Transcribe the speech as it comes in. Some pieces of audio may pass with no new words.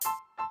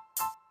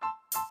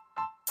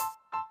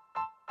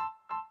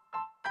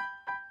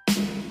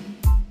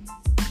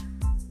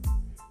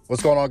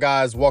What's going on,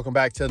 guys? Welcome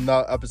back to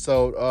another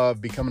episode of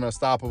Becoming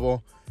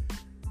Unstoppable.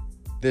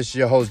 This is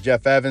your host,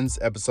 Jeff Evans,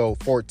 episode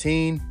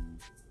 14.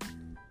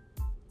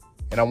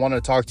 And I want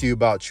to talk to you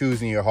about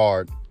choosing your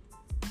hard.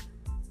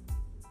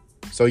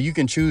 So you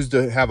can choose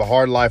to have a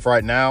hard life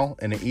right now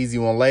and an easy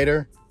one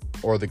later,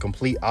 or the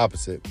complete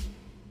opposite.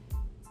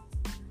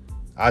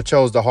 I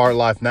chose the hard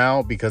life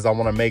now because I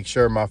want to make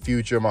sure my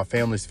future, my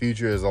family's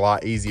future, is a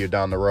lot easier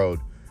down the road.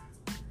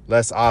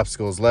 Less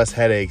obstacles, less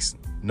headaches,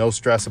 no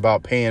stress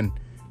about paying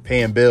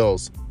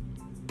bills.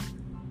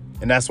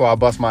 And that's why I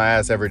bust my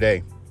ass every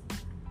day.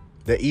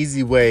 The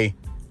easy way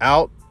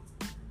out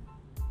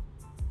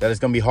that it's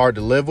going to be hard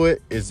to live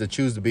with is to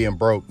choose to being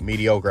broke,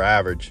 mediocre,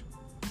 average.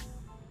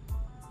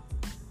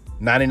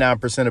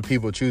 99% of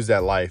people choose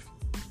that life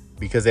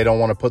because they don't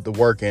want to put the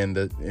work in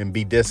and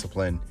be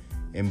disciplined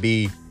and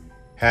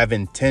have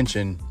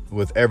intention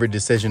with every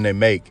decision they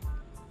make.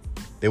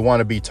 They want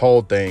to be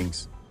told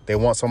things. They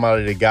want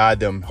somebody to guide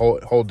them,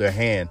 hold their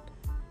hand.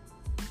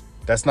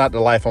 That's not the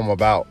life I'm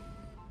about.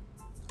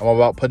 I'm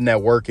about putting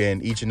that work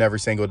in each and every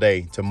single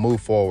day to move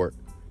forward,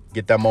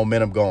 get that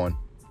momentum going.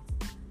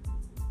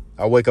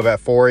 I wake up at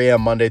 4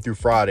 a.m. Monday through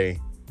Friday.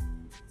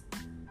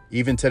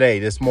 Even today,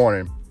 this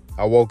morning,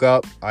 I woke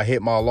up, I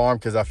hit my alarm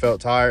because I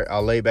felt tired. I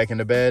lay back in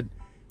the bed,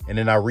 and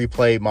then I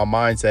replayed my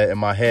mindset in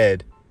my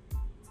head.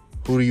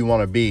 Who do you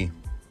want to be?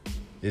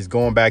 Is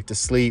going back to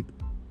sleep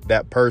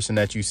that person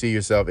that you see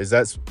yourself? Is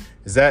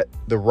that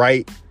the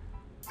right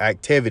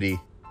activity?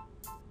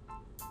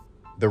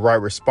 The right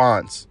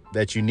response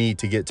that you need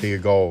to get to your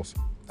goals?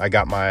 I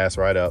got my ass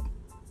right up.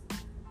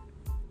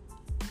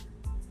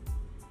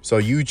 So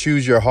you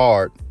choose your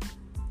hard.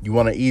 You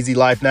want an easy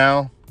life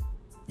now?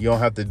 You don't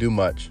have to do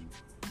much.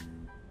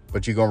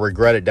 But you're going to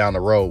regret it down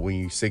the road when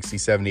you're 60,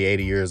 70,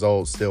 80 years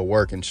old, still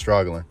working,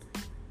 struggling.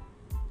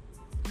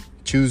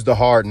 Choose the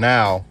hard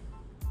now.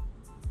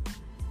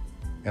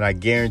 And I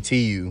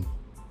guarantee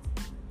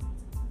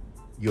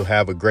you'll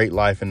have a great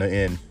life in the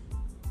end.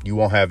 You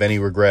won't have any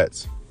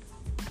regrets.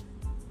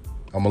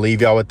 I'm going to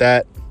leave y'all with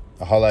that.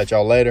 I'll holler at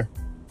y'all later.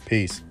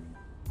 Peace.